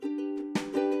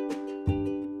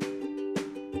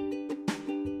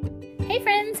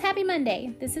friends, happy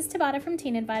Monday. This is Tabata from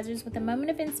Teen Advisors with a moment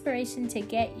of inspiration to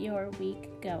get your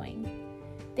week going.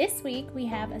 This week we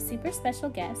have a super special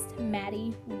guest,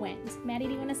 Maddie Went. Maddie,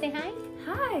 do you want to say hi?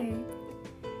 Hi.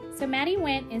 So Maddie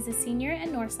Went is a senior at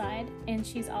Northside, and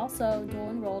she's also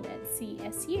dual enrolled at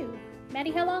CSU.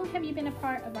 Maddie, how long have you been a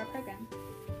part of our program?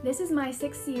 This is my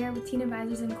 6th year with Teen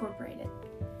Advisors Incorporated.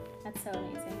 That's so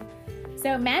amazing.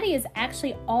 So Maddie is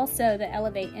actually also the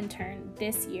Elevate intern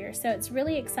this year, so it's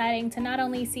really exciting to not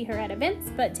only see her at events,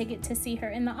 but to get to see her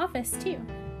in the office too.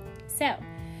 So,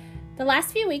 the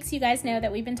last few weeks you guys know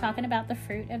that we've been talking about the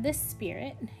fruit of the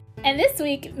Spirit, and this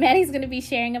week Maddie's going to be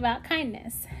sharing about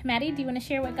kindness. Maddie, do you want to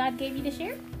share what God gave you to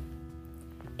share?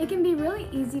 It can be really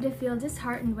easy to feel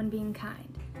disheartened when being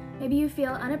kind. Maybe you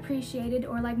feel unappreciated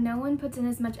or like no one puts in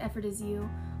as much effort as you,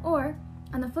 or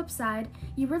on the flip side,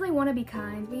 you really want to be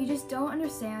kind, but you just don't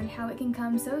understand how it can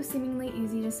come so seemingly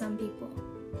easy to some people.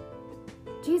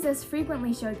 Jesus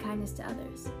frequently showed kindness to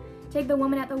others. Take the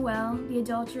woman at the well, the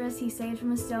adulteress he saved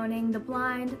from a stoning, the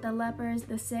blind, the lepers,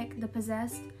 the sick, the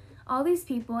possessed, all these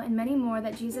people and many more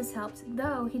that Jesus helped,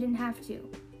 though he didn't have to.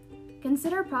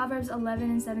 Consider Proverbs 11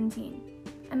 and 17.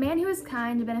 A man who is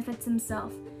kind benefits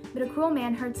himself, but a cruel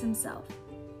man hurts himself.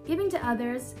 Giving to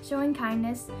others, showing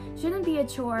kindness, shouldn't be a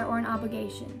chore or an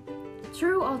obligation.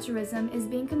 True altruism is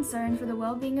being concerned for the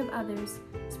well-being of others,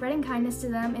 spreading kindness to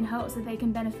them in hopes that they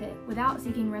can benefit without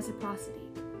seeking reciprocity.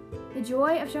 The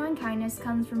joy of showing kindness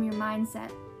comes from your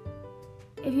mindset.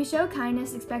 If you show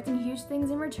kindness expecting huge things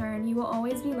in return, you will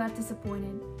always be left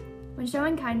disappointed. When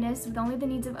showing kindness with only the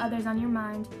needs of others on your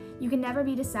mind, you can never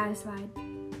be dissatisfied.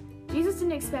 Jesus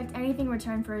didn't expect anything in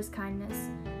return for his kindness,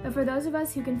 but for those of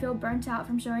us who can feel burnt out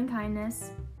from showing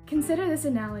kindness, consider this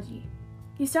analogy.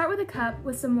 You start with a cup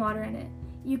with some water in it.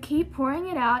 You keep pouring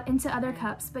it out into other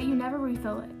cups, but you never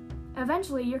refill it.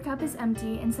 Eventually, your cup is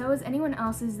empty, and so is anyone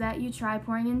else's that you try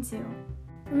pouring into.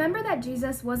 Remember that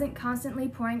Jesus wasn't constantly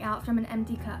pouring out from an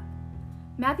empty cup.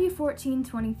 Matthew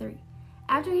 14:23.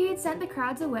 After he had sent the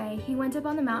crowds away, he went up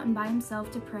on the mountain by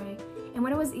himself to pray, and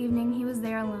when it was evening, he was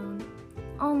there alone.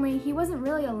 Only, he wasn't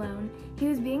really alone. He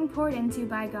was being poured into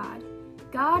by God.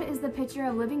 God is the pitcher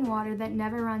of living water that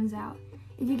never runs out.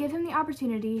 If you give him the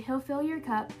opportunity, he'll fill your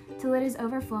cup till it is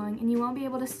overflowing, and you won't be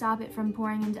able to stop it from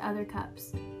pouring into other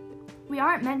cups. We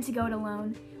aren't meant to go it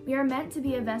alone. We are meant to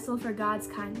be a vessel for God's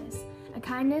kindness, a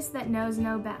kindness that knows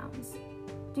no bounds.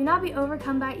 Do not be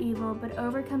overcome by evil, but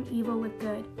overcome evil with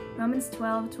good. Romans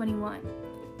 12:21.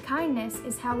 Kindness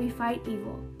is how we fight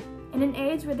evil. In an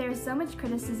age where there is so much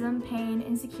criticism, pain,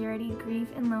 insecurity, grief,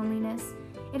 and loneliness,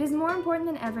 it is more important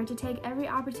than ever to take every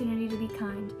opportunity to be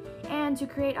kind, and to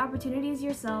create opportunities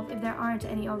yourself if there aren't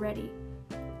any already.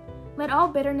 Let all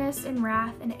bitterness and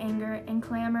wrath and anger and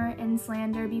clamor and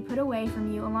slander be put away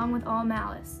from you along with all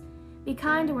malice. Be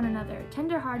kind to one another,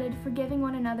 tender-hearted, forgiving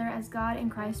one another as God in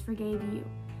Christ forgave you.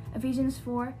 Ephesians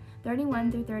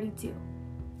 4:31-32.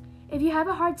 If you have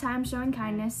a hard time showing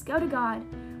kindness, go to God.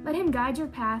 Let him guide your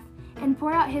path and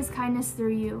pour out his kindness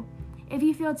through you. If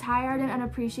you feel tired and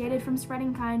unappreciated from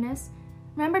spreading kindness,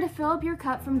 remember to fill up your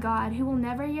cup from God, who will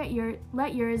never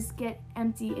let yours get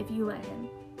empty if you let him.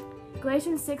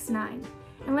 Galatians 6:9.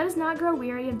 And let us not grow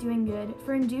weary of doing good,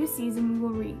 for in due season we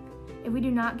will reap, if we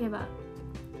do not give up.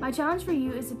 My challenge for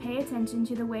you is to pay attention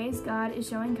to the ways God is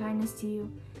showing kindness to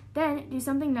you. Then do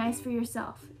something nice for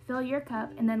yourself. Fill your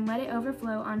cup and then let it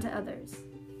overflow onto others.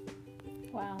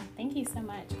 Wow, thank you so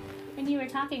much. When you were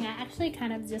talking, I actually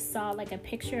kind of just saw like a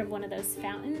picture of one of those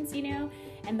fountains,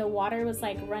 and the water was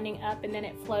like running up, and then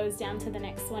it flows down to the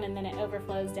next one, and then it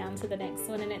overflows down to the next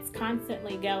one, and it's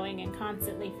constantly going and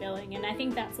constantly filling. And I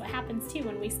think that's what happens too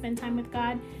when we spend time with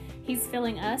God. He's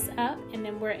filling us up, and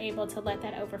then we're able to let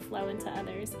that overflow into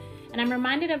others. And I'm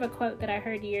reminded of a quote that I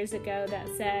heard years ago that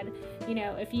said,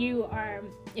 if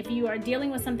you are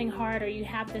dealing with something hard, or you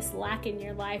have this lack in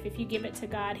your life, if you give it to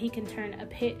God, he can turn a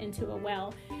pit into a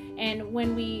well. And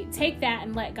when we take that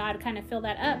and let God kind of fill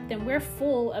that up, then we're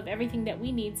full of everything that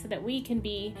we need so that we can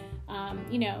be,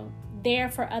 there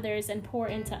for others and pour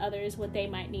into others what they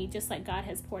might need, just like God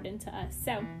has poured into us.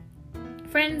 So,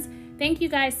 friends, thank you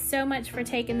guys so much for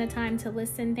taking the time to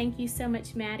listen. Thank you so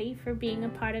much, Maddie, for being a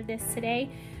part of this today.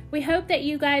 We hope that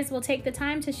you guys will take the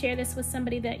time to share this with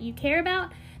somebody that you care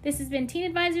about. This has been Teen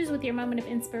Advisors with your moment of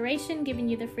inspiration, giving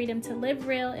you the freedom to live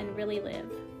real and really live.